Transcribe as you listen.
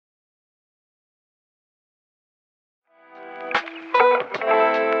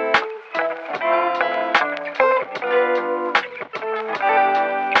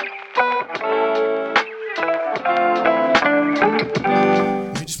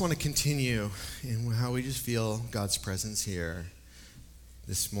want to continue in how we just feel God's presence here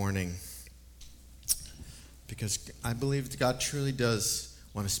this morning, because I believe God truly does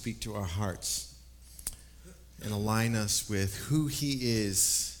want to speak to our hearts and align us with who He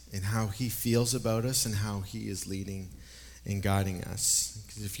is and how He feels about us and how He is leading and guiding us.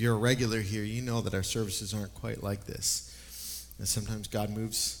 Because if you're a regular here, you know that our services aren't quite like this. And sometimes God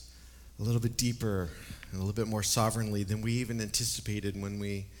moves a little bit deeper and a little bit more sovereignly than we even anticipated when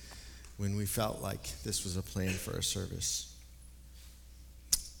we felt like this was a plan for our service.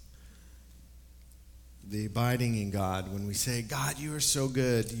 The abiding in God, when we say, God, you are so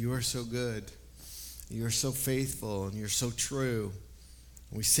good, you are so good, you are so faithful, and you're so true.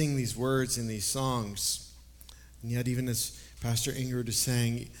 And we sing these words in these songs. And yet, even as Pastor Ingrid is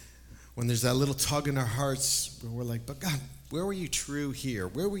saying, when there's that little tug in our hearts where we're like, but God, where were you true here?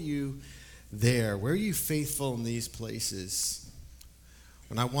 Where were you there? Where are you faithful in these places?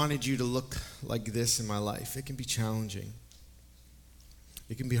 When I wanted you to look like this in my life, it can be challenging.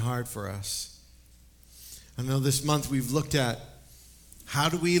 It can be hard for us. I know this month we've looked at how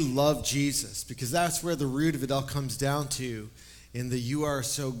do we love Jesus, because that's where the root of it all comes down to in the you are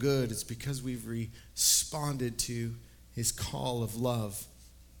so good. It's because we've responded to His call of love.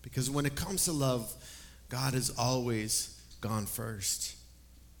 Because when it comes to love, God has always gone first.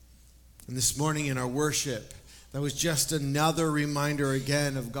 And this morning in our worship, that was just another reminder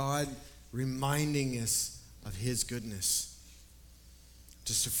again of God reminding us of His goodness.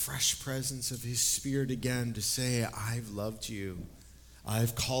 Just a fresh presence of His Spirit again to say, I've loved you.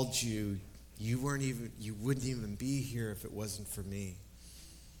 I've called you. You wouldn't even be here if it wasn't for me.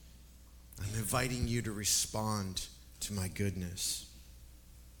 I'm inviting you to respond to my goodness.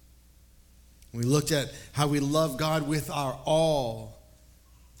 We looked at how we love God with our all,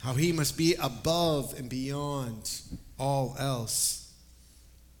 how He must be above and beyond all else,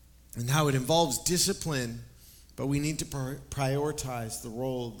 and how it involves discipline, but we need to prioritize the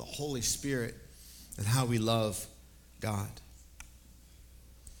role of the Holy Spirit and how we love God.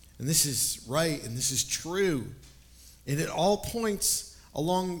 And this is right and this is true, and it all points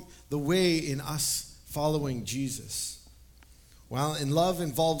along the way in us following Jesus. While in love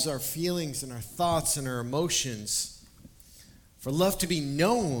involves our feelings and our thoughts and our emotions, for love to be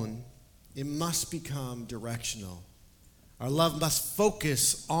known, it must become directional. Our love must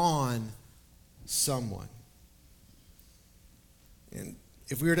focus on someone. And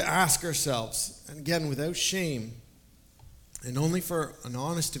if we were to ask ourselves, and again without shame, and only for an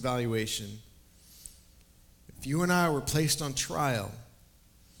honest evaluation, if you and I were placed on trial,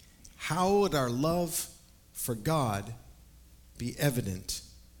 how would our love for God be evident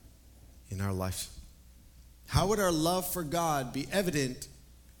in our life? How would our love for God be evident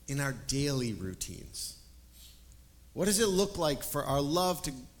in our daily routines? What does it look like for our love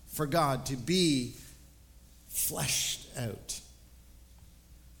for God to be fleshed out?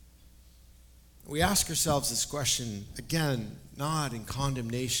 We ask ourselves this question, again, not in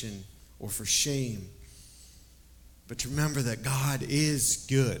condemnation or for shame, but to remember that God is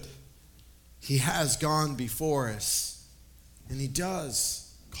good. He has gone before us, and He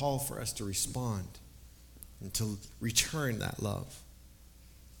does call for us to respond and to return that love.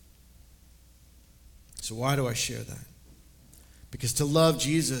 So why do I share that? Because to love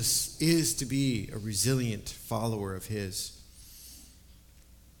Jesus is to be a resilient follower of His.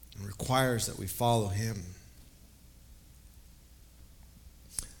 It requires that we follow Him.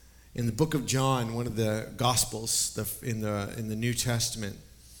 In the book of John, one of the Gospels in the New Testament,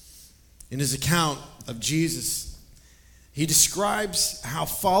 in his account of Jesus, he describes how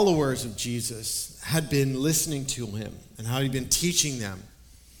followers of Jesus had been listening to Him and how He'd been teaching them.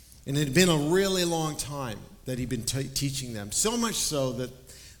 And it had been a really long time that He'd been teaching them, so much so that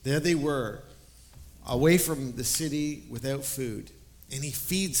there they were, away from the city without food. And He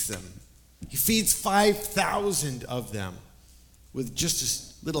feeds them. He feeds 5,000 of them with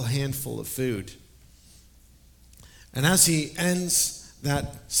just a little handful of food. And as He ends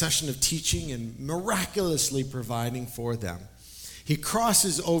that session of teaching and miraculously providing for them, He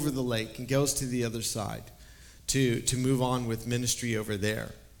crosses over the lake and goes to the other side to move on with ministry over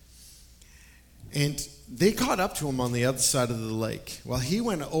there. And they caught up to Him on the other side of the lake. While He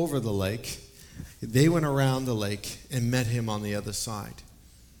went over the lake, they went around the lake and met Him on the other side,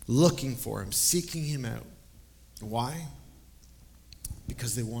 looking for Him, seeking Him out. Why?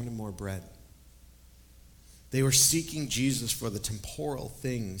 Because they wanted more bread. They were seeking Jesus for the temporal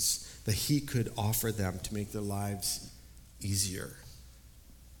things that He could offer them to make their lives easier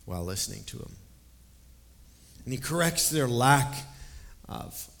while listening to Him. And He corrects their lack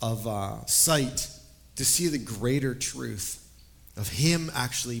of sight to see the greater truth of him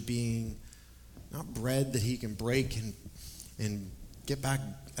actually being not bread that he can break and get back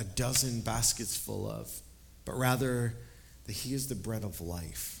a dozen baskets full of, but rather that he is the bread of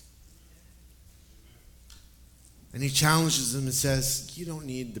life. And he challenges them and says, you don't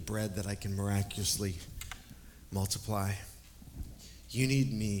need the bread that I can miraculously multiply. You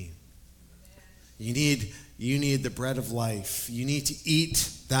need me. You need the bread of life. You need to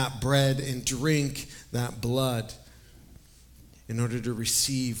eat that bread and drink that blood in order to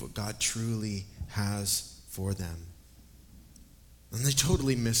receive what God truly has for them. And they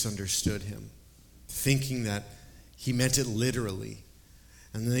totally misunderstood him, thinking that he meant it literally.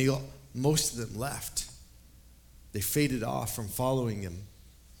 And most of them left. They faded off from following him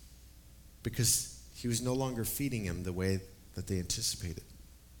because he was no longer feeding them the way that they anticipated.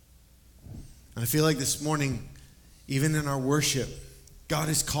 And I feel like this morning, even in our worship, God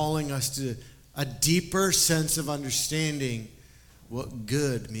is calling us to a deeper sense of understanding what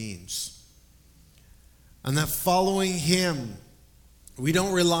good means. And that following him, we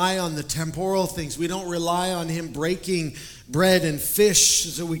don't rely on the temporal things. We don't rely on him breaking bread and fish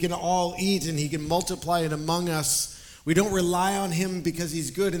so we can all eat and he can multiply it among us. We don't rely on him because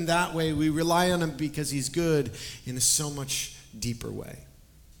he's good in that way. We rely on him because he's good in a so much deeper way.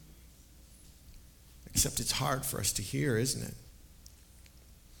 Except it's hard for us to hear, isn't it?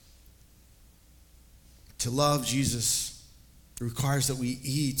 To love Jesus requires that we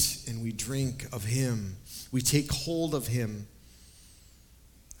eat and we drink of him. We take hold of him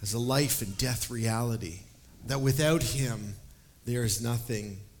as a life and death reality. That without him, there is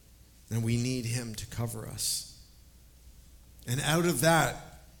nothing, and we need him to cover us. And out of that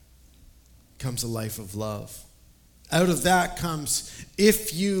comes a life of love. Out of that comes,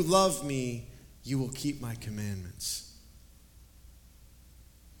 if you love me, you will keep my commandments.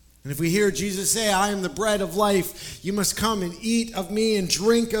 And if we hear Jesus say, I am the bread of life, you must come and eat of me and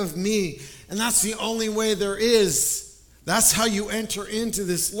drink of me. And that's the only way there is. That's how you enter into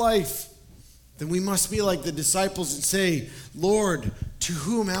this life. Then we must be like the disciples and say, Lord, to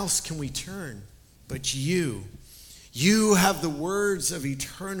whom else can we turn but you? You have the words of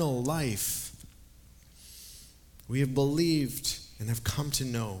eternal life. We have believed and have come to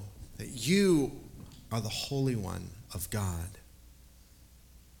know that you are the Holy One of God.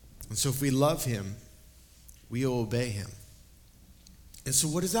 And so if we love him, we obey him. And so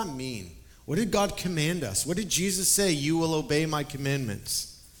what does that mean? What did God command us? What did Jesus say? You will obey my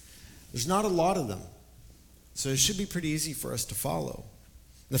commandments. There's not a lot of them. So it should be pretty easy for us to follow.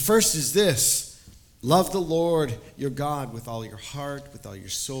 The first is this. Love the Lord your God with all your heart, with all your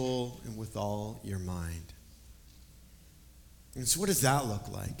soul, and with all your mind. And so what does that look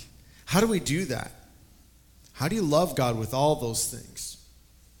like? How do we do that? How do you love God with all those things?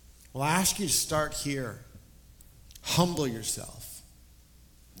 Well, I ask you to start here. Humble yourself.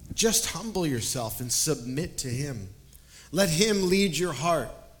 Just humble yourself and submit to him. Let him lead your heart.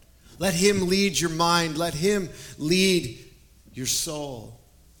 Let him lead your mind. Let him lead your soul.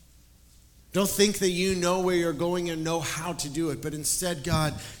 Don't think that you know where you're going and know how to do it, but instead,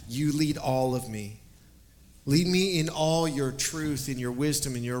 God, you lead all of me. Lead me in all your truth, in your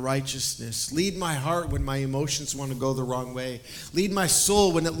wisdom, in your righteousness. Lead my heart when my emotions want to go the wrong way. Lead my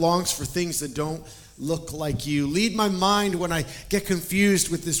soul when it longs for things that don't look like you. Lead my mind when I get confused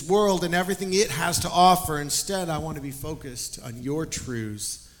with this world and everything it has to offer. Instead, I want to be focused on your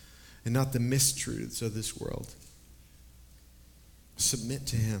truths and not the mistruths of this world. Submit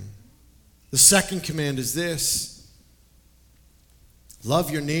to him. The second command is this.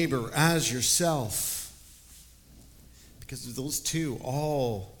 Love your neighbor as yourself. Because of those two,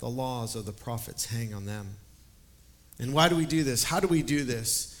 all the laws of the prophets hang on them. And why do we do this? How do we do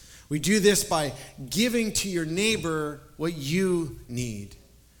this? We do this by giving to your neighbor what you need,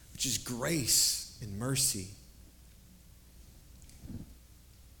 which is grace and mercy.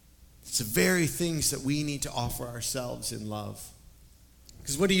 It's the very things that we need to offer ourselves in love.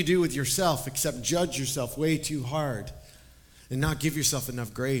 Because what do you do with yourself except judge yourself way too hard and not give yourself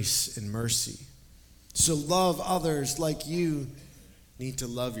enough grace and mercy? So love others like you need to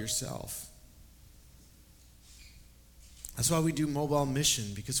love yourself. That's why we do mobile mission,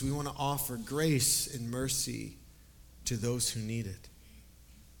 because we want to offer grace and mercy to those who need it.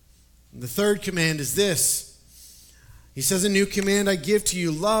 And the third command is this. He says, a new command I give to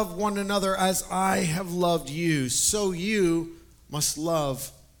you, love one another as I have loved you. So you must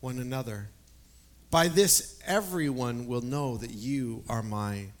love one another. By this, everyone will know that you are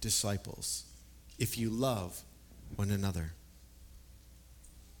my disciples, if you love one another.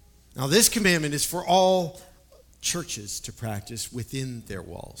 Now, this commandment is for all churches to practice within their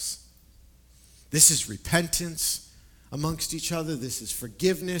walls. This is repentance, amongst each other. This is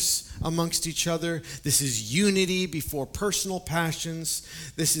forgiveness amongst each other. This is unity before personal passions.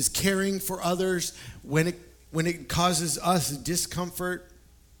 This is caring for others when it causes us discomfort.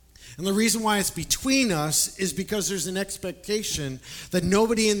 And the reason why it's between us is because there's an expectation that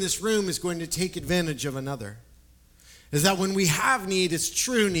nobody in this room is going to take advantage of another. Is that when we have need, it's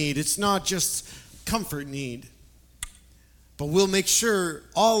true need. It's not just comfort need. But we'll make sure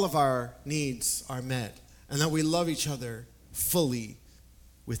all of our needs are met and that we love each other fully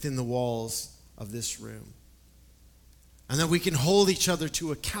within the walls of this room. And that we can hold each other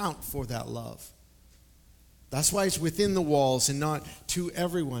to account for that love. That's why it's within the walls and not to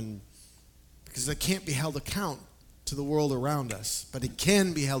everyone, because it can't be held account to the world around us, but it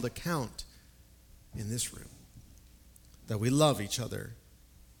can be held account in this room. That we love each other,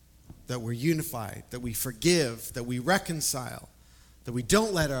 that we're unified, that we forgive, that we reconcile, that we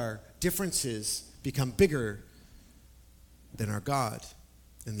don't let our differences become bigger than our God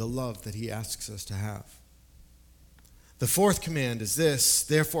and the love that He asks us to have. The fourth command is this: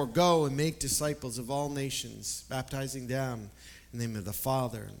 therefore go and make disciples of all nations, baptizing them in the name of the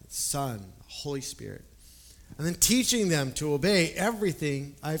Father, and the Son, and the Holy Spirit, and then teaching them to obey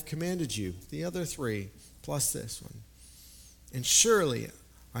everything I've commanded you. The other three, plus this one. And surely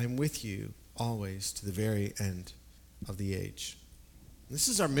I am with you always to the very end of the age. This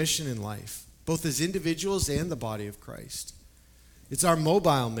is our mission in life, both as individuals and the body of Christ. It's our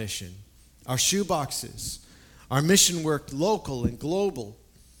mobile mission, our shoeboxes, our mission work local and global,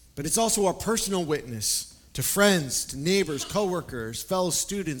 but it's also our personal witness to friends, to neighbors, coworkers, fellow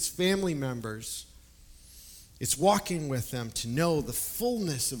students, family members. It's walking with them to know the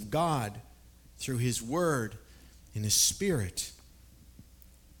fullness of God through His Word and His Spirit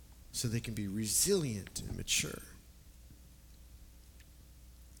so they can be resilient and mature.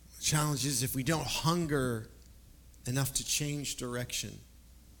 The challenge is if we don't hunger enough to change direction,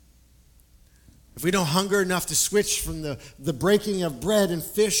 if we don't hunger enough to switch from the breaking of bread and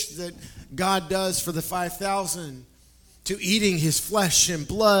fish that God does for the 5,000 to eating His flesh and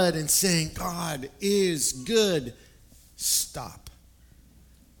blood and saying, God is good, stop.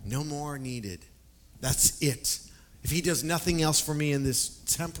 No more needed. That's it. If He does nothing else for me in this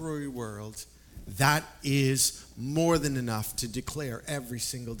temporary world, that is more than enough to declare every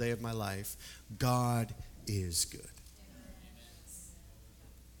single day of my life, God is good.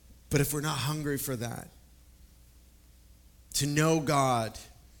 But if we're not hungry for that, to know God,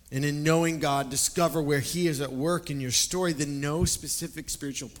 and in knowing God, discover where He is at work in your story, then no specific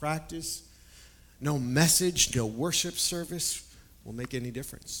spiritual practice, no message, no worship service will make any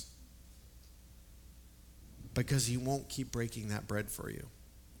difference. Because He won't keep breaking that bread for you.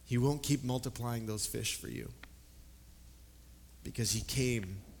 He won't keep multiplying those fish for you. Because He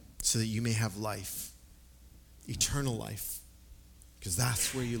came so that you may have life, eternal life. Because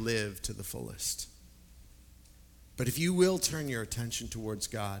that's where you live to the fullest. But if you will turn your attention towards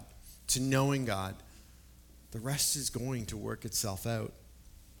God, to knowing God, the rest is going to work itself out.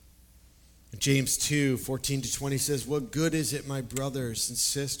 James 2:14-20 says, what good is it, my brothers and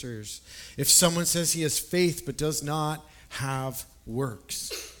sisters, if someone says he has faith but does not have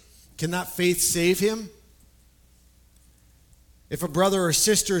works? Can that faith save him? If a brother or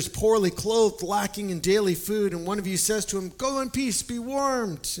sister is poorly clothed, lacking in daily food, and one of you says to him, go in peace, be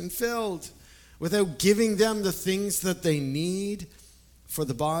warmed and filled, without giving them the things that they need for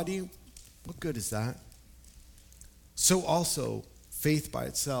the body, what good is that? So also, faith by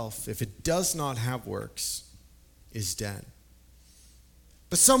itself, if it does not have works, is dead.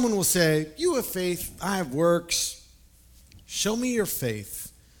 But someone will say, you have faith, I have works. Show me your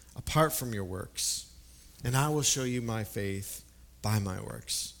faith apart from your works, and I will show you my faith by my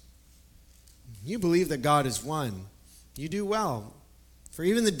works. You believe that God is one. You do well, for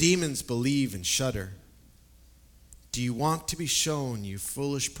even the demons believe and shudder. Do you want to be shown, you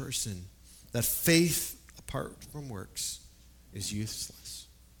foolish person, that faith apart from works is useless?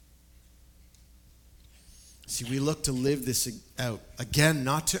 See, we look to live this out. Again,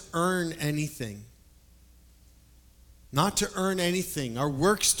 not to earn anything. Not to earn anything. Our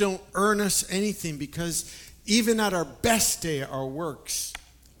works don't earn us anything, because even at our best day, our works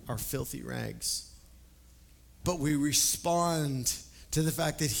are filthy rags. But we respond to the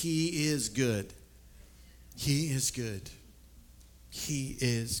fact that He is good. He is good. He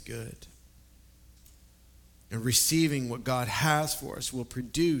is good. And receiving what God has for us will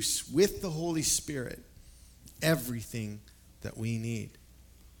produce, with the Holy Spirit, everything that we need.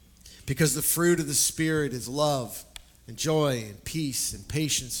 Because the fruit of the Spirit is love and joy and peace and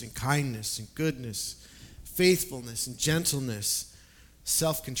patience and kindness and goodness, faithfulness and gentleness,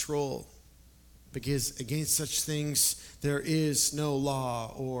 self-control. because against such things there is no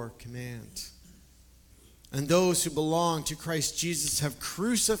law or command. And those who belong to Christ Jesus have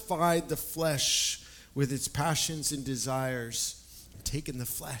crucified the flesh with its passions and desires, taken the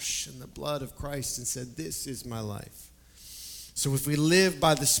flesh and the blood of Christ and said, "This is my life." So if we live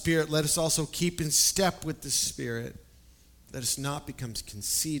by the Spirit, let us also keep in step with the Spirit. Let us not become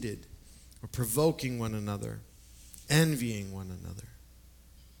conceited or provoking one another, envying one another.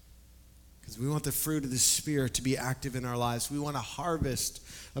 Because we want the fruit of the Spirit to be active in our lives. We want a harvest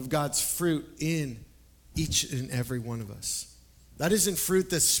of God's fruit in each and every one of us. That isn't fruit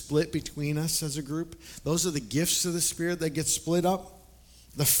that's split between us as a group. Those are the gifts of the Spirit that get split up.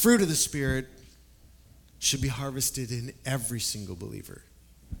 The fruit of the Spirit should be harvested in every single believer.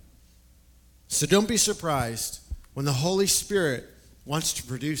 So don't be surprised when the Holy Spirit wants to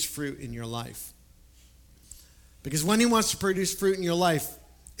produce fruit in your life. Because when he wants to produce fruit in your life,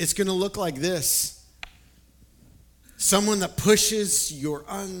 it's going to look like this. Someone that pushes your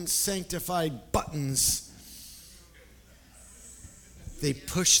unsanctified buttons, they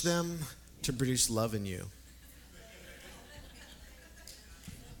push them to produce love in you.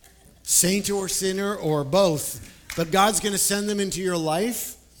 Saint or sinner or both, but God's going to send them into your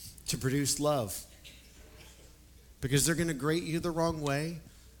life to produce love. Because they're going to grate you the wrong way,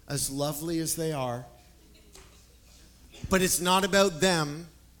 as lovely as they are. But it's not about them,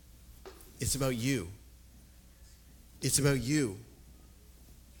 it's about you. It's about you.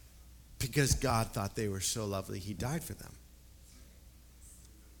 Because God thought they were so lovely, he died for them.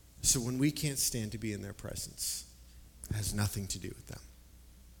 So when we can't stand to be in their presence, it has nothing to do with them.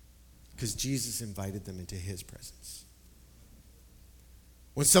 Because Jesus invited them into his presence.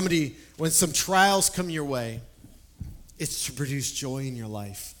 When some trials come your way, it's to produce joy in your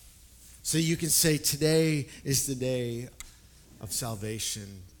life. So you can say, today is the day of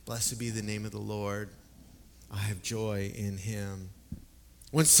salvation. Blessed be the name of the Lord. I have joy in him.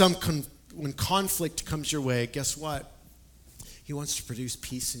 When conflict comes your way, guess what? He wants to produce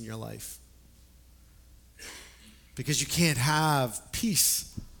peace in your life. Because you can't have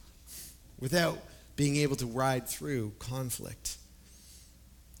peace without being able to ride through conflict.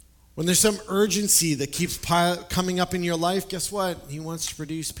 When there's some urgency that keeps coming up in your life, guess what? He wants to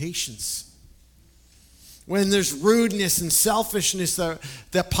produce patience. When there's rudeness and selfishness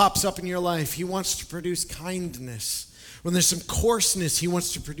that pops up in your life, he wants to produce kindness. When there's some coarseness, he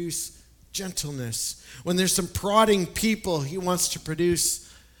wants to produce gentleness. When there's some prodding people, he wants to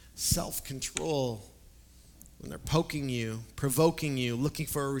produce self-control. When they're poking you, provoking you, looking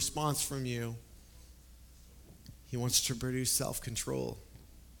for a response from you, he wants to produce self-control.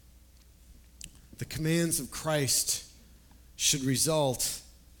 The commands of Christ should result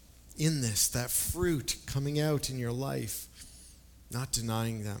in this, that fruit coming out in your life, not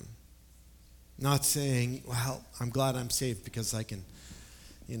denying them. Not saying, well, I'm glad I'm saved because I can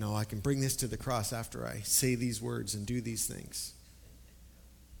bring this to the cross after I say these words and do these things.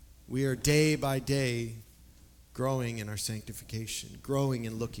 We are day by day growing in our sanctification, growing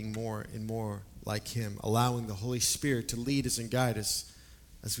and looking more and more like him, allowing the Holy Spirit to lead us and guide us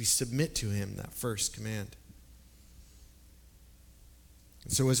as we submit to him, that first command.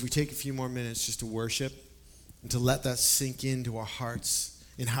 And so as we take a few more minutes just to worship and to let that sink into our hearts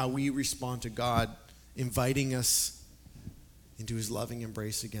in how we respond to God, inviting us into his loving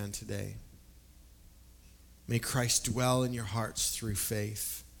embrace again today. May Christ dwell in your hearts through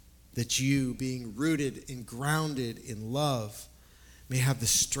faith, that you, being rooted and grounded in love, may have the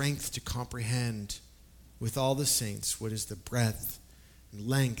strength to comprehend with all the saints what is the breadth and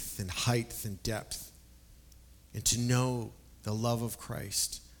length and height and depth, and to know the love of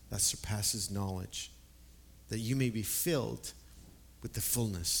Christ that surpasses knowledge, that you may be filled with the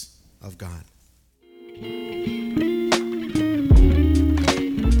fullness of God.